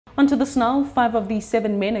On to this now. 5 of the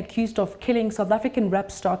 7 men accused of killing South African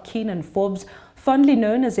rap star Kiernan Forbes, fondly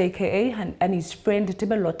known as AKA, and his friend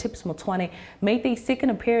Tebello Tibz Motsoane, made their second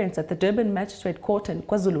appearance at the Durban Magistrate Court in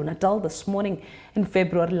KwaZulu Natal this morning. In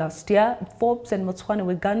February last year, Forbes and Motsoane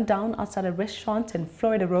were gunned down outside a restaurant in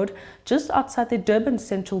Florida Road, just outside the Durban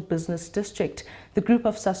Central Business District. The group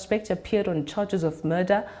of suspects appeared on charges of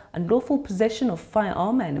murder, unlawful possession of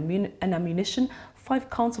firearm and ammunition,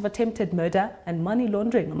 5 counts of attempted murder and money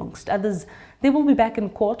laundering, amongst others. They will be back in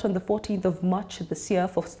court on the 14th of March this year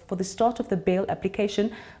for the start of the bail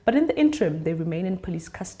application, but in the interim, they remain in police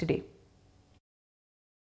custody.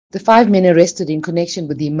 The 5 men arrested in connection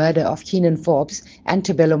with the murder of Kiernan Forbes and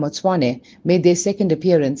Tebello Motsoane made their second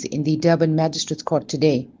appearance in the Durban Magistrates Court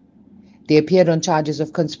today. They appeared on charges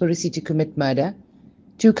of conspiracy to commit murder,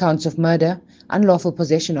 2 counts of murder, unlawful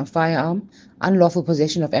possession of firearm, unlawful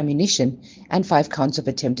possession of ammunition, and 5 counts of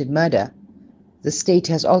attempted murder. The state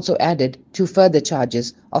has also added 2 further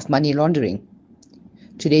charges of money laundering.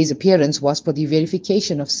 Today's appearance was for the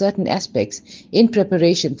verification of certain aspects in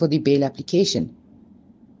preparation for the bail application.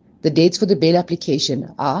 The dates for the bail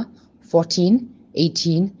application are 14,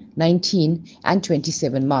 18, 19, and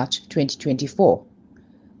 27 March 2024.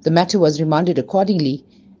 The matter was remanded accordingly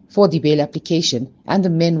for the bail application, and the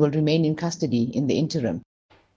men will remain in custody in the interim.